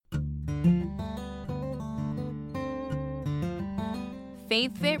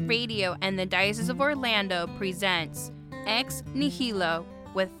Faith Fit Radio and the Diocese of Orlando presents Ex Nihilo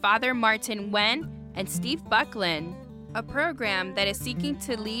with Father Martin Wen and Steve Buckland, a program that is seeking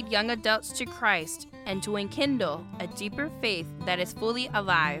to lead young adults to Christ and to enkindle a deeper faith that is fully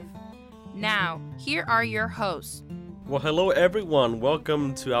alive. Now, here are your hosts. Well, hello everyone.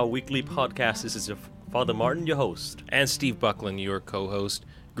 Welcome to our weekly podcast. This is your Father Martin, your host. And Steve Buckland, your co-host.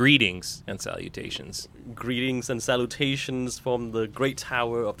 Greetings and salutations. Greetings and salutations from the great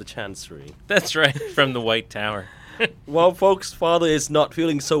tower of the Chancery. That's right, from the White Tower. Well, folks, Father is not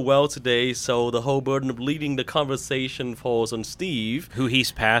feeling so well today, so the whole burden of leading the conversation falls on Steve. Who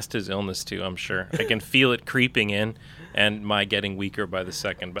he's passed his illness to, I'm sure. I can feel it creeping in and my getting weaker by the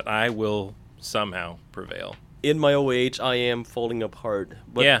second, but I will somehow prevail. In my old age, I am falling apart.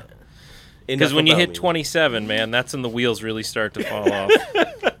 But yeah, because when you hit 27, man, that's when the wheels really start to fall off.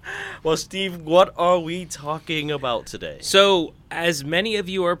 Well, Steve, what are we talking about today? So, as many of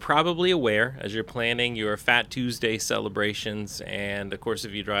you are probably aware, as you're planning your Fat Tuesday celebrations, and of course,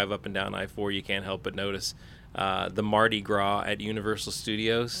 if you drive up and down I-4, you can't help but notice the Mardi Gras at Universal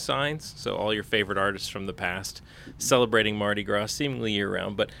Studios signs. So, all your favorite artists from the past celebrating Mardi Gras seemingly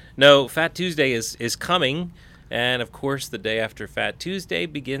year-round. But no, Fat Tuesday is coming, and of course, the day after Fat Tuesday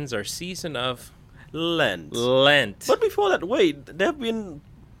begins our season of Lent. But before that, wait, there have been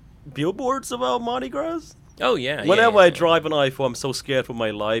billboards about Mardi Gras? Oh, yeah. Whenever I drive an I-4, I'm so scared for my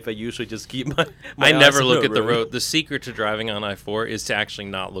life, I usually just keep my I eyes never on look the at the road. The secret to driving on I-4 is to actually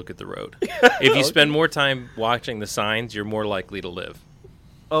not look at the road. If you spend more time watching the signs, you're more likely to live.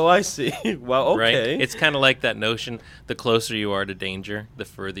 Oh, I see. Well, okay. Right? It's kind of like that notion, the closer you are to danger, the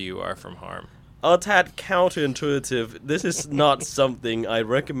further you are from harm. A tad counterintuitive. This is not something I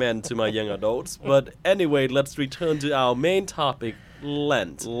recommend to my young adults. But anyway, let's return to our main topic,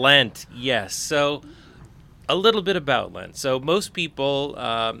 Lent. Lent, yes. So, a little bit about Lent. So, most people,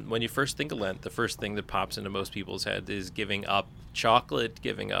 when you first think of Lent, the first thing that pops into most people's head is giving up chocolate,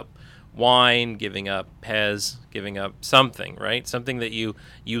 giving up wine, giving up Pez, giving up something, right? Something that you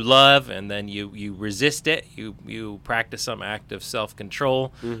love, and then you resist it. You practice some act of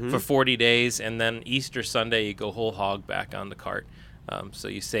self-control for 40 days, and then Easter Sunday, you go whole hog back on the cart. So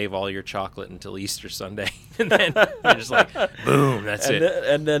you save all your chocolate until Easter Sunday, and then you're just like, boom, that's it.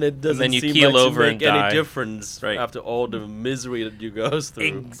 And then it doesn't then you seem keel like over to make and any die. difference Right. after all the misery that you go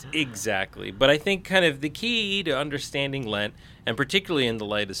through. Exactly. But I think kind of the key to understanding Lent, and particularly in the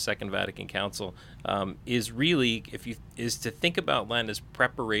light of Second Vatican Council, is really is to think about Lent as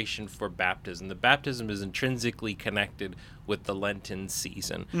preparation for baptism. The baptism is intrinsically connected with the Lenten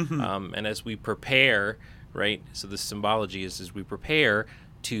season, and as we prepare. Right, so the symbology is as we prepare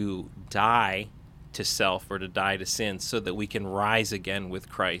to die to self or to die to sin so that we can rise again with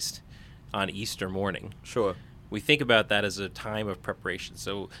Christ on Easter morning. Sure. We think about that as a time of preparation.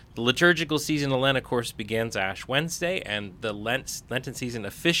 So the liturgical season of Lent, of course, begins Ash Wednesday, and the Lenten season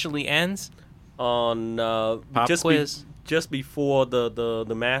officially ends on Pop quiz. Just before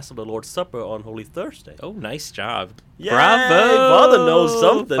the Mass of the Lord's Supper on Holy Thursday. Oh, nice job. Yay! Bravo! Father knows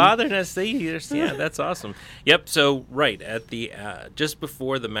something. Father knows, yeah, that's awesome. Yep, so, right, at the just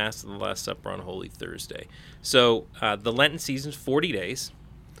before the Mass of the Last Supper on Holy Thursday. So, the Lenten season's 40 days,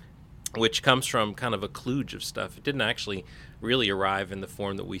 which comes from kind of a kludge of stuff. It didn't actually really arrive in the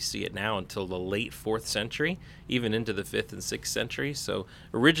form that we see it now until the late 4th century, even into the 5th and 6th century. So,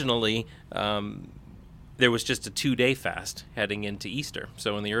 originally, there was just a 2-day fast heading into Easter.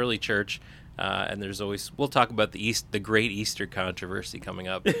 So in the early church, and there's always, we'll talk about the great Easter controversy coming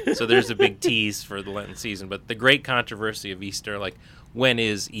up. So there's a big tease for the Lenten season. But the great controversy of Easter, like when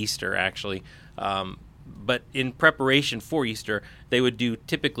is Easter actually? But in preparation for Easter, they would do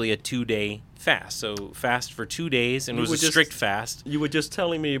typically a 2-day fast. So fast for 2 days, and it was a strict fast. You were just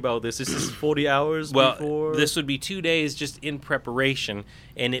telling me about this. This is 40 hours well, before? This would be 2 days just in preparation,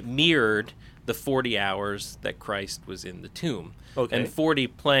 and it mirrored the 40 hours that Christ was in the tomb. Okay. And 40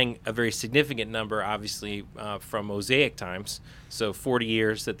 playing a very significant number, obviously, from Mosaic times. So 40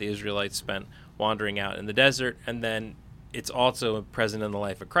 years that the Israelites spent wandering out in the desert, and then it's also present in the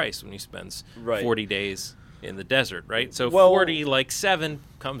life of Christ when he spends 40 days in the desert, right? So 40, like 7,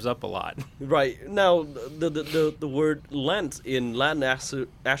 comes up a lot. Right. Now, the word Lent in Latin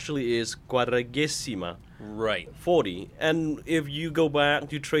actually is quadragesima. Right. 40. And if you go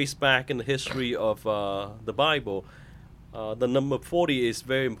back, you trace back in the history of the Bible, the number 40 is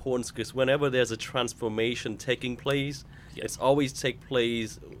very important because whenever there's a transformation taking place, it's always take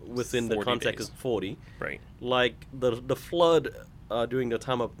place within the context days. of 40. Right. Like the flood during the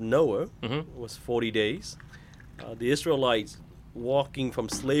time of Noah was 40 days. The Israelites walking from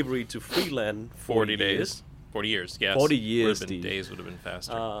slavery to free land, 40 days. 40 years, yes. 40 years. Days would have been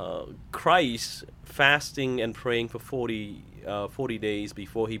faster. Christ fasting and praying for 40 days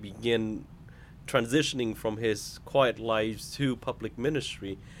before he began transitioning from his quiet life to public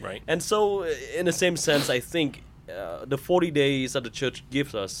ministry. Right. And so, in the same sense, I think the 40 days that the church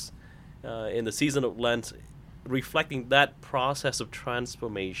gives us in the season of Lent, reflecting that process of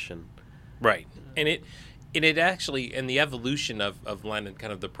transformation. Right. And it actually, and the evolution of Lent and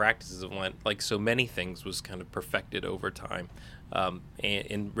kind of the practices of Lent, like so many things, was kind of perfected over time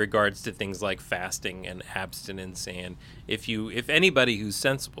in regards to things like fasting and abstinence. And if anybody who's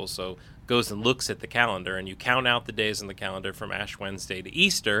sensible goes and looks at the calendar and you count out the days on the calendar from Ash Wednesday to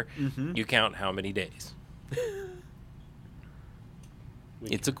Easter, you count how many days.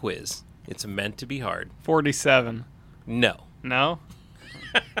 It's a quiz. It's meant to be hard. 47. No. No?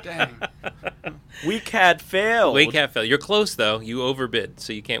 Dang. Weak hat failed. You're close, though. You overbid,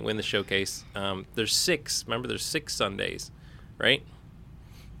 so you can't win the showcase. There's 6. Remember, there's 6 Sundays, right?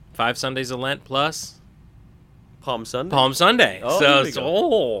 5 Sundays of Lent plus Palm Sunday. Palm Sunday.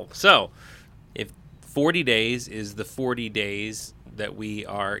 Oh, So if 40 days is the 40 days that we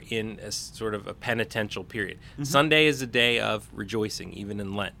are in a sort of a penitential period. Sunday is a day of rejoicing, even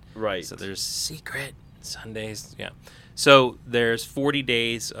in Lent. Right. So there's secret Sundays. Yeah. So there's 40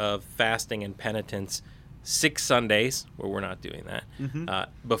 days of fasting and penitence, 6 Sundays where we're not doing that.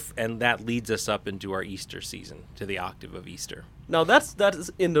 And that leads us up into our Easter season, to the octave of Easter. Now that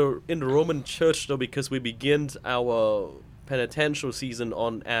is in the Roman Church, though, because we begin our penitential season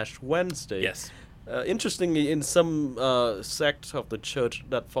on Ash Wednesday. Yes. Interestingly, in some sects of the church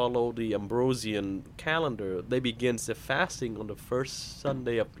that follow the Ambrosian calendar, they begin their fasting on the first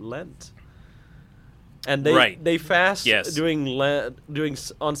Sunday of Lent, and they fast during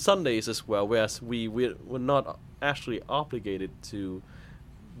on Sundays as well. Whereas we're not actually obligated to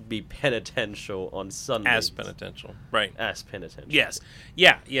be penitential on Sundays. As penitential, right? As penitential. Yes,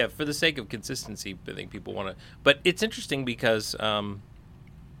 yeah. For the sake of consistency, I think people want to. But it's interesting because.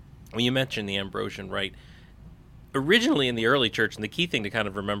 When you mentioned the Ambrosian rite, originally in the early church, and the key thing to kind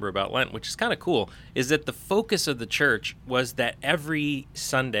of remember about Lent, which is kind of cool, is that the focus of the church was that every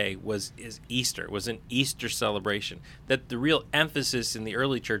Sunday was an Easter celebration. That the real emphasis in the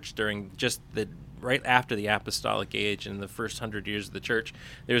early church during just right after the apostolic age and the first 100 years of the church,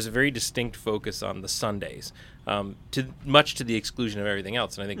 there was a very distinct focus on the Sundays, much to the exclusion of everything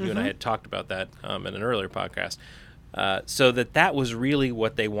else. And I think you and I had talked about that in an earlier podcast. So that was really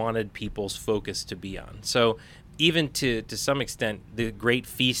what they wanted people's focus to be on. So even to some extent, the great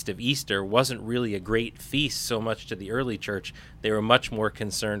feast of Easter wasn't really a great feast so much to the early church. They were much more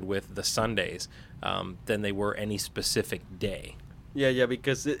concerned with the Sundays than they were any specific day. Yeah,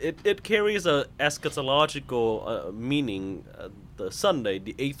 because it carries a eschatological meaning, the Sunday,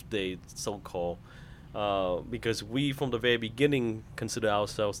 the 8th day, so-called, because we, from the very beginning, consider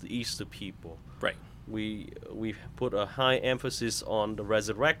ourselves the Easter people. Right. We put a high emphasis on the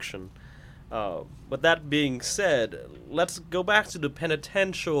resurrection. But that being said, let's go back to the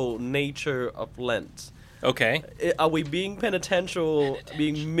penitential nature of Lent. Okay. Are we being penitential,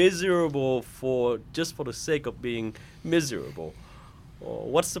 being miserable just for the sake of being miserable? Or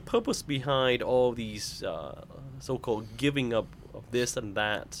what's the purpose behind all these so-called giving up of this and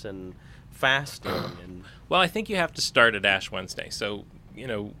that and fasting? Well, I think you have to start at Ash Wednesday. So,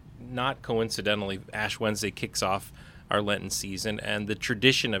 not coincidentally, Ash Wednesday kicks off our Lenten season, and the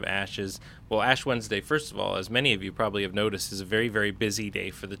tradition of ashes. Well, Ash Wednesday, first of all, as many of you probably have noticed, is a very, very busy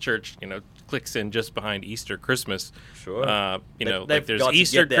day for the church. Clicks in just behind Easter, Christmas. Sure. Like there's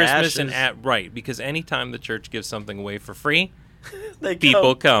Easter, Christmas, and right, because anytime the church gives something away for free,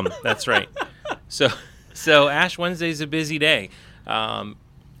 people come. That's right. So Ash Wednesday is a busy day.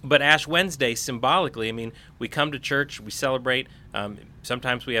 But Ash Wednesday, symbolically, we come to church, we celebrate.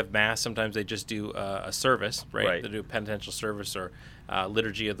 Sometimes we have Mass. Sometimes they just do a service, right? They do a penitential service or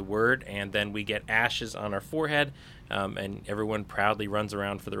liturgy of the Word. And then we get ashes on our forehead, and everyone proudly runs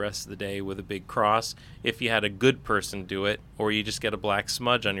around for the rest of the day with a big cross. If you had a good person do it, or you just get a black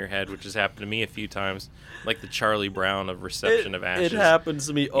smudge on your head, which has happened to me a few times, like the Charlie Brown of reception of ashes. It happens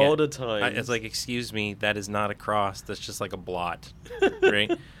to me all the time. It's like, excuse me, that is not a cross. That's just like a blot,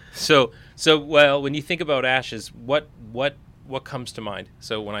 right? So well, when you think about ashes, what comes to mind?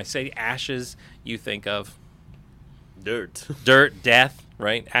 So when I say ashes, you think of dirt, death,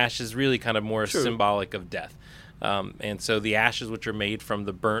 right? Ash is really kind of more symbolic of death. And so the ashes, which are made from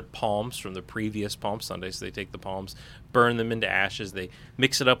the burnt palms from the previous Palm Sunday, so they take the palms, burn them into ashes, they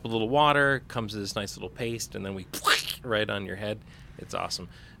mix it up with a little water, comes to this nice little paste, and then we right on your head. It's awesome.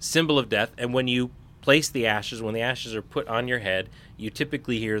 Symbol of death. And when you place the ashes, when the ashes are put on your head, you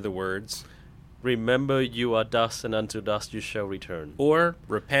typically hear the words, remember you are dust, and unto dust you shall return. Or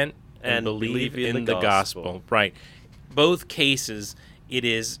repent and believe in the gospel. Right. Both cases, it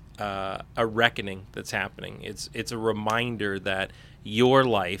is a reckoning that's happening. It's a reminder that your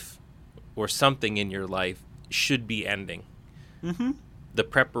life or something in your life should be ending. Mm-hmm. The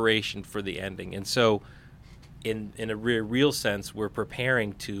preparation for the ending. And so in a real sense, we're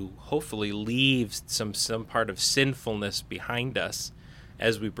preparing to hopefully leave some part of sinfulness behind us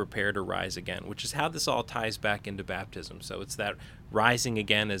as we prepare to rise again, which is how this all ties back into baptism. So it's that rising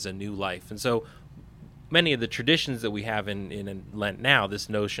again as a new life. And so many of the traditions that we have in Lent now, this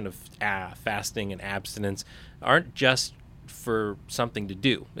notion of fasting and abstinence, aren't just for something to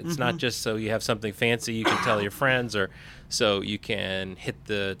do. It's not just so you have something fancy you can tell your friends, or so you can hit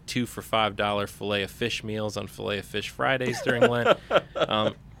the 2 for $5 fillet of fish meals on Fillet of Fish Fridays during Lent.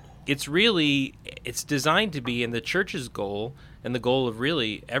 It's designed to be, and the church's goal, and the goal of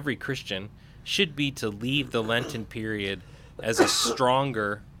really every Christian, should be to leave the Lenten period as a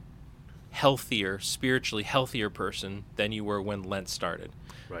stronger, healthier, spiritually healthier person than you were when Lent started.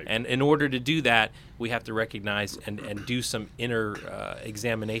 Right. And in order to do that, we have to recognize and do some inner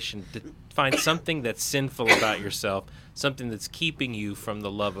examination to find something that's sinful about yourself, something that's keeping you from the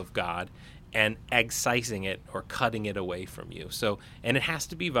love of God, and excising it or cutting it away from you. So, and it has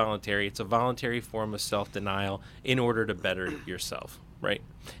to be voluntary. It's a voluntary form of self-denial in order to better yourself, right?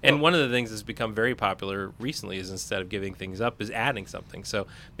 And one of the things that's become very popular recently is, instead of giving things up, is adding something. So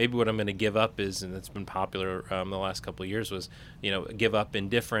maybe what I'm going to give up is, and it's been popular the last couple of years, was, give up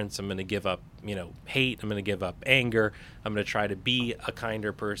indifference. I'm going to give up, hate. I'm going to give up anger. I'm going to try to be a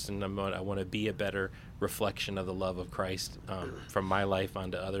kinder person. I want to be a better reflection of the love of Christ from my life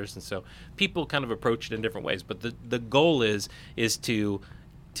onto others. And so people kind of approach it in different ways. But the goal is to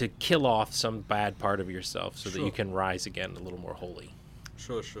kill off some bad part of yourself so that you can rise again a little more holy.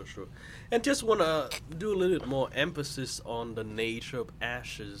 Sure. And just want to do a little bit more emphasis on the nature of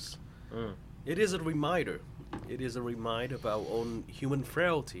ashes. It is a reminder. It is a reminder of our own human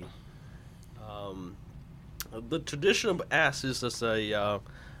frailty. The tradition of ashes as a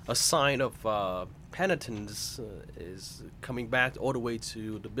sign of penitence is coming back all the way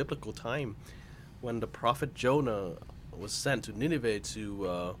to the biblical time, when the prophet Jonah was sent to Nineveh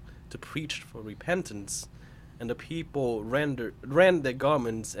to preach for repentance. And the people rend their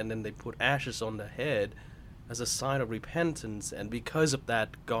garments, and then they put ashes on their head as a sign of repentance. And because of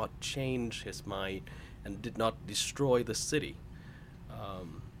that, God changed his mind and did not destroy the city.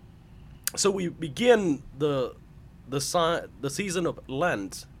 So we begin the season of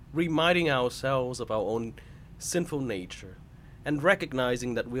Lent reminding ourselves of our own sinful nature and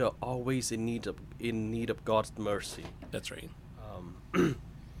recognizing that we are always in need of God's mercy. That's right.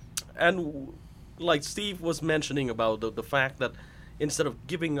 And like Steve was mentioning about the fact that instead of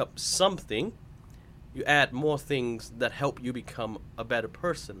giving up something, you add more things that help you become a better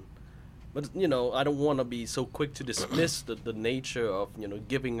person. But, I don't want to be so quick to dismiss the nature of,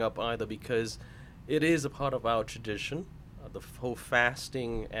 giving up either, because it is a part of our tradition, the whole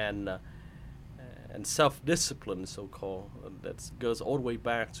fasting and self-discipline, so-called, that goes all the way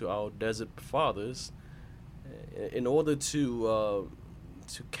back to our desert fathers, in order to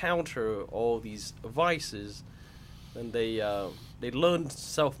counter all these vices. And they learned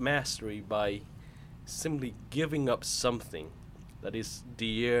self-mastery by simply giving up something that is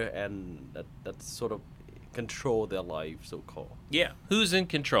dear and that sort of control their life, so-called. Yeah. Who's in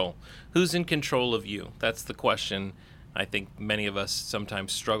control? Who's in control of you? That's the question I think many of us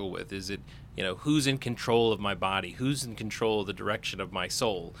sometimes struggle with. Is it, who's in control of my body? Who's in control of the direction of my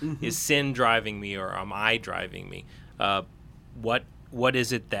soul? Mm-hmm. Is sin driving me, or am I driving me? What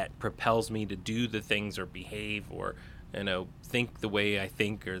is it that propels me to do the things or behave or, think the way I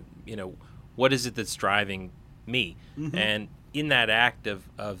think, or, what is it that's driving me? Mm-hmm. And in that act of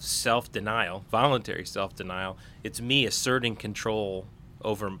self-denial, voluntary self-denial, it's me asserting control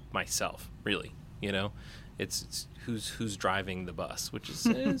over myself, really. It's who's driving the bus, which is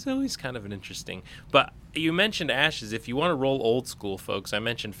it's always kind of an interesting. But you mentioned ashes. If you want to roll old school, folks, I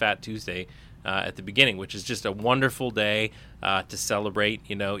mentioned Fat Tuesday at the beginning, which is just a wonderful day to celebrate,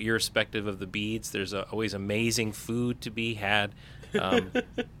 irrespective of the beads. There's always amazing food to be had.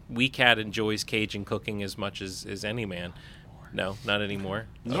 Weak Cat enjoys Cajun cooking as much as any man. No, not anymore.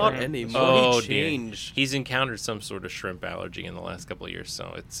 Not anymore. Oh, he changed. He's encountered some sort of shrimp allergy in the last couple of years,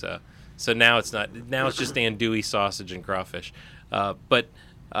 so it's so now it's not. Now it's just andouille sausage and crawfish. But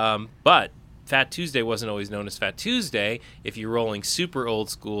Fat Tuesday wasn't always known as Fat Tuesday. If you're rolling super old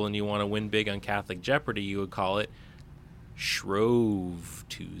school and you want to win big on Catholic Jeopardy, you would call it Shrove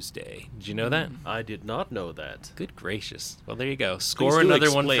Tuesday. Did you know that? I did not know that. Good gracious. Well, there you go. Score do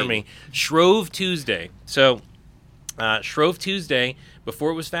another one for explain. me. Shrove Tuesday. So, Shrove Tuesday,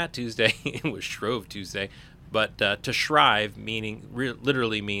 before it was Fat Tuesday, it was Shrove Tuesday. But to shrive, meaning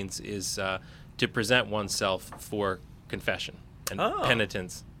literally means is to present oneself for confession and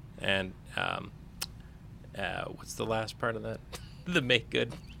penitence. And what's the last part of that? The make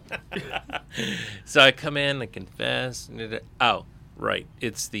good. So I come in, I confess. Oh, right.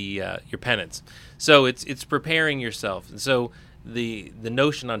 It's the your penance. So it's preparing yourself. And so the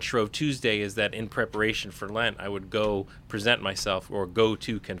notion on Shrove Tuesday is that in preparation for Lent, I would go present myself or go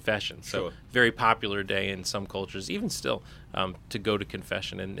to confession. So Sure. very popular day in some cultures, even still, to go to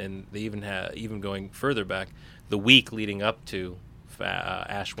confession. And they even even going further back, the week leading up to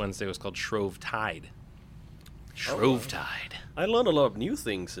Ash Wednesday was called Shrove Tide. Shrove Tide. I learned a lot of new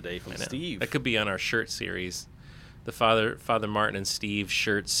things today from Steve. That could be on our shirt series, the Father Martin and Steve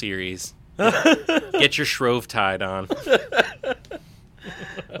shirt series. Get your Shrove Tide on.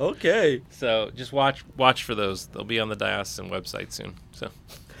 Okay. So just watch for those. They'll be on the diocesan website soon. So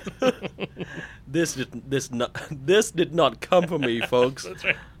This did not come from me, folks. that's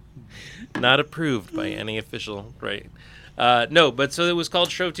right. Not approved by any official, right? No, but so it was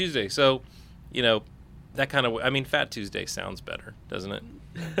called Shrove Tuesday. So, that kind of, Fat Tuesday sounds better, doesn't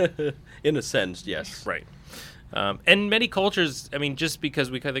it? In a sense, yes. Right. And many cultures, just because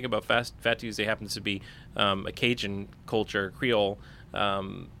we kind of think about Fat Tuesday happens to be a Cajun culture, Creole,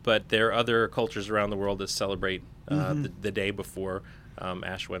 but there are other cultures around the world that celebrate the day before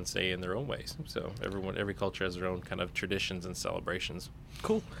Ash Wednesday in their own ways. So every culture has their own kind of traditions and celebrations.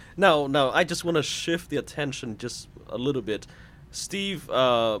 Cool. Now, I just want to shift the attention just a little bit. Steve,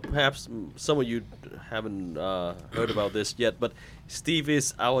 perhaps some of you haven't heard about this yet, but Steve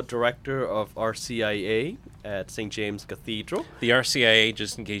is our director of RCIA at St. James Cathedral. The RCIA,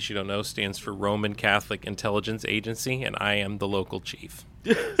 just in case you don't know, stands for Roman Catholic Intelligence Agency, and I am the local chief.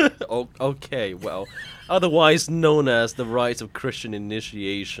 Oh, okay, well, otherwise known as the Rites of Christian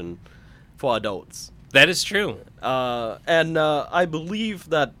Initiation for adults. That is true. And I believe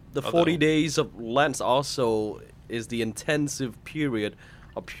that the 40 Although- days of Lent also is the intensive period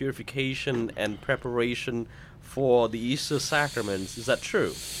of purification and preparation for the Easter sacraments. Is that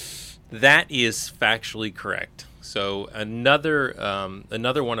true? That is factually correct. So another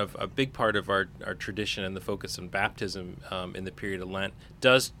one of a big part of our tradition and the focus on baptism in the period of Lent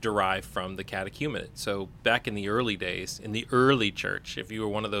does derive from the catechumenate. So back in the early days, in the early church, if you were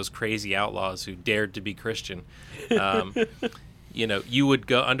one of those crazy outlaws who dared to be Christian, you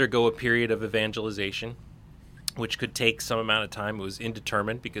would undergo a period of evangelization, which could take some amount of time. It was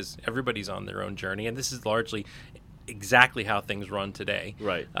indeterminate because everybody's on their own journey, and this is largely exactly how things run today.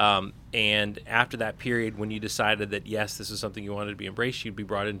 Right. And after that period, when you decided that, yes, this is something you wanted to be embraced, you'd be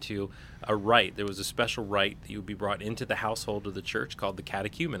brought into a rite. There was a special rite that you would be brought into the household of the church called the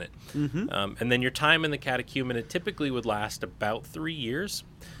catechumenate. And then your time in the catechumenate typically would last about 3 years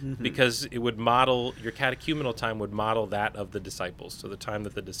because it would model, your catechumenal time would model that of the disciples. So the time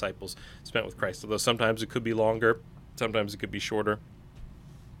that the disciples spent with Christ. Although sometimes it could be longer, sometimes it could be shorter.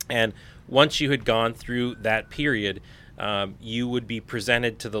 And once you had gone through that period, you would be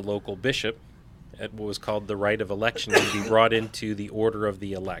presented to the local bishop at what was called the rite of election. You'd be brought into the order of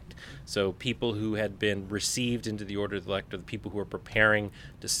the elect. So people who had been received into the order of the elect are the people who are preparing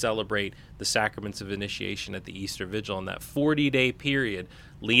to celebrate the sacraments of initiation at the Easter Vigil. And that 40-day period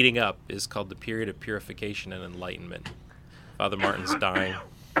leading up is called the period of purification and enlightenment. Father Martin's dying.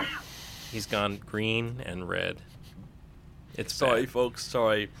 He's gone green and red. It's Sorry, bad. folks.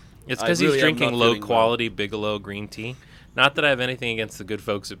 Sorry. It's I because really he's am drinking not low feeling quality Bigelow green tea. Not that I have anything against the good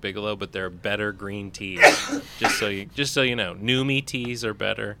folks at Bigelow, but there are better green teas. just so you know, Numi teas are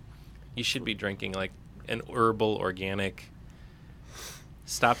better. You should be drinking like an herbal, organic.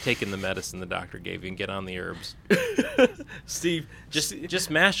 Stop taking the medicine the doctor gave you and get on the herbs. well. Steve,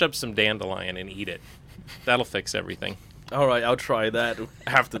 Just mash up some dandelion and eat it. That'll fix everything. all right, I'll try that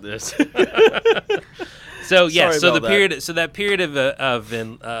after this. So yeah, Sorry so the about that. period, so that period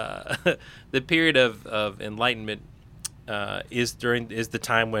the period of enlightenment is the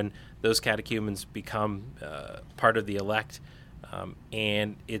time when those catechumens become part of the elect,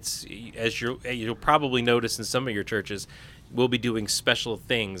 and it's as you'll probably notice in some of your churches, we'll be doing special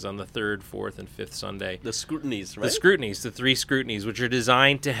things on the third, fourth, and fifth Sunday. The scrutinies, right? The scrutinies, the 3 scrutinies, which are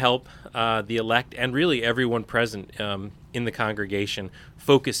designed to help the elect and really everyone present in the congregation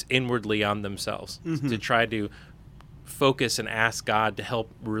focus inwardly on themselves, to try to focus and ask God to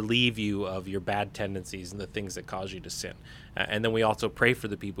help relieve you of your bad tendencies and the things that cause you to sin. And then we also pray for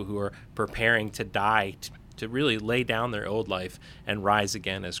the people who are preparing to die to really lay down their old life and rise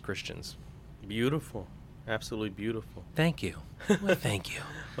again as Christians. Beautiful. Absolutely beautiful. Thank you. Well, thank you.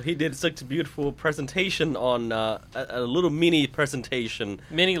 Well, he did such a beautiful presentation on a little mini presentation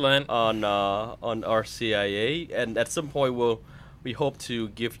Mini Lent. on RCIA, and at some point we hope to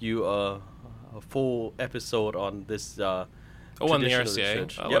give you a full episode on this. On the tradition of the RCIA.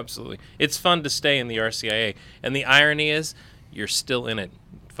 church. Oh, Yep. absolutely. It's fun to stay in the RCIA. And the irony is, you're still in it,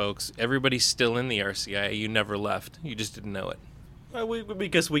 folks. Everybody's still in the RCIA. You never left. You just didn't know it.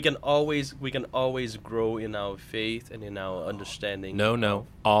 Because we can always grow in our faith and in our understanding. No.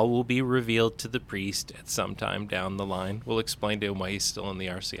 All will be revealed to the priest at some time down the line. We'll explain to him why he's still in the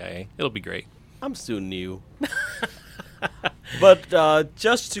RCIA. It'll be great. I'm still new. But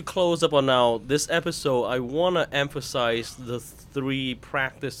just to close up on this episode, I want to emphasize the 3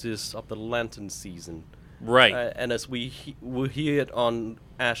 practices of the Lenten season. Right. And as we hear it on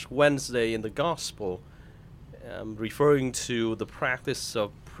Ash Wednesday in the Gospel, referring to the practice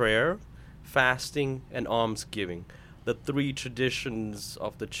of prayer, fasting, and almsgiving, the 3 traditions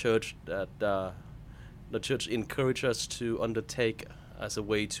of the church that the church encourages us to undertake as a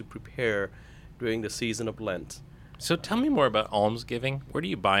way to prepare during the season of Lent. So tell me more about almsgiving. Where do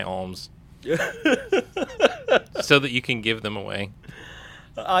you buy alms? So that you can give them away.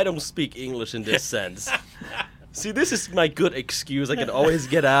 I don't speak English in this sense. See, this is my good excuse. I can always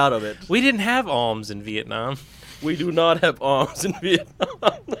get out of it. We didn't have alms in Vietnam. We do not have alms in Vietnam.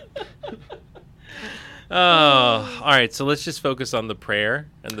 Oh, all right. So let's just focus on the prayer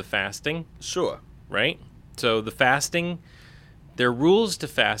and the fasting, Sure. right? So the fasting, there are rules to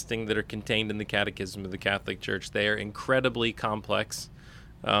fasting that are contained in the Catechism of the Catholic Church. They are incredibly complex.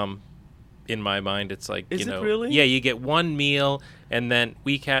 In my mind, it's like, Is it really? Yeah, you get one meal, and then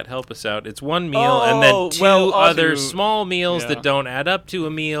we can't help us out. It's one meal, and then 2 well, other Audrey- small meals Yeah. that don't add up to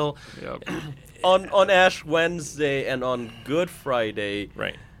a meal. Yep. On Ash Wednesday and on Good Friday,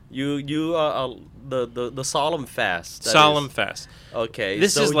 Right. you are the solemn fast. that Solemn is. fast. Okay.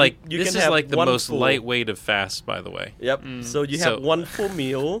 This so is like you this can is have like the one most full- lightweight of fasts, by the way. Yep. So you have So- one full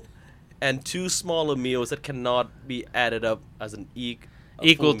meal, and 2 smaller meals that cannot be added up as an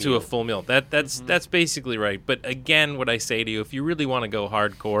Equal full to meal. a full meal. That's basically right. But again, what I say to you, if you really want to go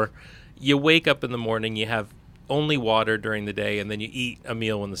hardcore, you wake up in the morning, you have only water during the day, and then you eat a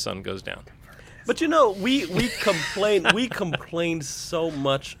meal when the sun goes down. But we complain so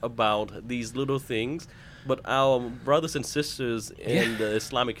much about these little things, but our brothers and sisters in the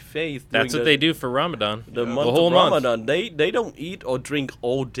Islamic faith, That's what they do for Ramadan. The month whole of month. Ramadan, they don't eat or drink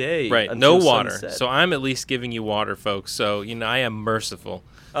all day. Right, until no water. sunset. So I'm at least giving you water, folks. So, I am merciful.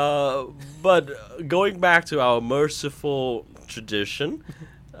 But going back to our merciful tradition,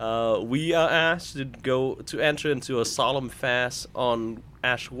 we are asked to enter into a solemn fast on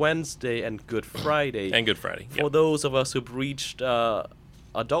Ash Wednesday and Good Friday. And Good Friday. For those of us who've reached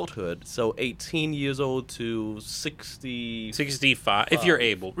adulthood, so 18 years old to 60. 65, if you're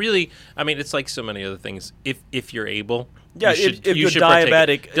able. Really, I mean, it's like so many other things. If you're able, Yeah, you should, if you you're should partake.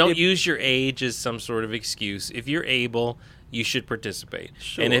 diabetic, Don't if- use your age as some sort of excuse. If you're able, you should participate.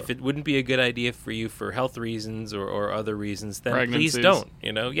 Sure. And if it wouldn't be a good idea for you for health reasons or other reasons, then please Pregnancies.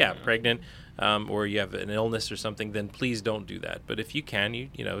 don't. Pregnant, or you have an illness or something, then please don't do that. But if you can,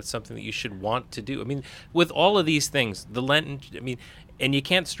 it's something that you should want to do. I mean, with all of these things, the Lenten, and you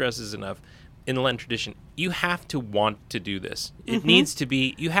can't stress this enough, in the Lenten tradition, you have to want to do this. It needs to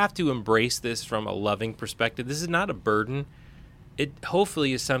be, you have to embrace this from a loving perspective. This is not a burden. It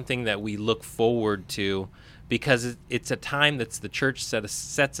hopefully is something that we look forward to because it's a time that's the church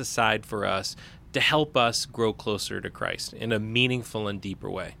sets aside for us to help us grow closer to Christ in a meaningful and deeper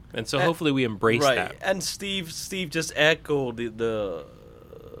way. And so hopefully we embrace Right. that. And Steve just echoed the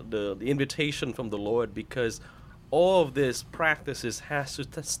invitation from the Lord, because all of this practices has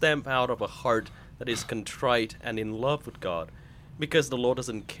to stem out of a heart that is contrite and in love with God, because the Lord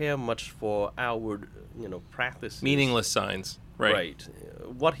doesn't care much for outward, practices. Meaningless signs. Right.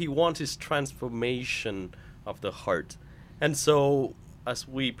 What he wants is transformation of the heart. And so as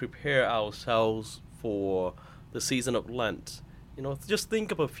we prepare ourselves for the season of Lent, just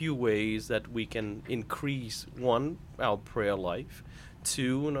think of a few ways that we can increase, 1, our prayer life,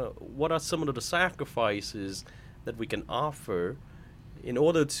 2, what are some of the sacrifices that we can offer in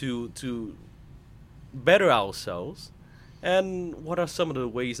order to better ourselves, and what are some of the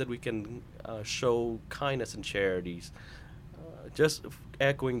ways that we can show kindness and charities. Just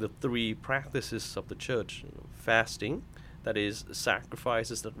echoing the 3 practices of the church: fasting, that is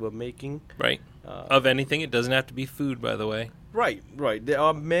sacrifices that we're making. Right. Of anything, it doesn't have to be food, by the way. Right. There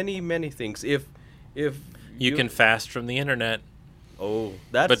are many things. If You can fast from the internet. Oh,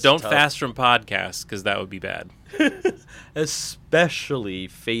 that's But don't tough. fast from podcasts, because that would be bad. Especially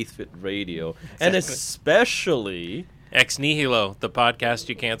Faith Fit Radio. And especially... Ex Nihilo, the podcast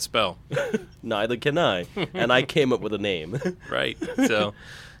you can't spell. Neither can I. And I came up with a name. Right.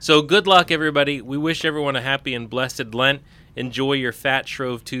 So good luck, everybody. We wish everyone a happy and blessed Lent. Enjoy your Fat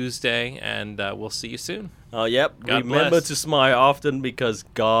Shrove Tuesday, and we'll see you soon. Yep. God Remember bless. to smile often because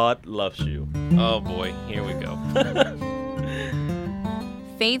God loves you. Oh, boy. Here we go.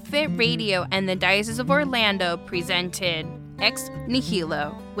 Faith Fit Radio and the Diocese of Orlando presented Ex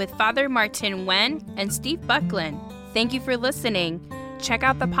Nihilo with Father Martin Wen and Steve Buckland. Thank you for listening. Check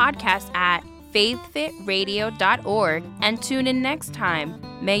out the podcast at faithfitradio.org and tune in next time.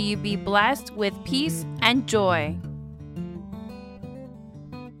 May you be blessed with peace and joy.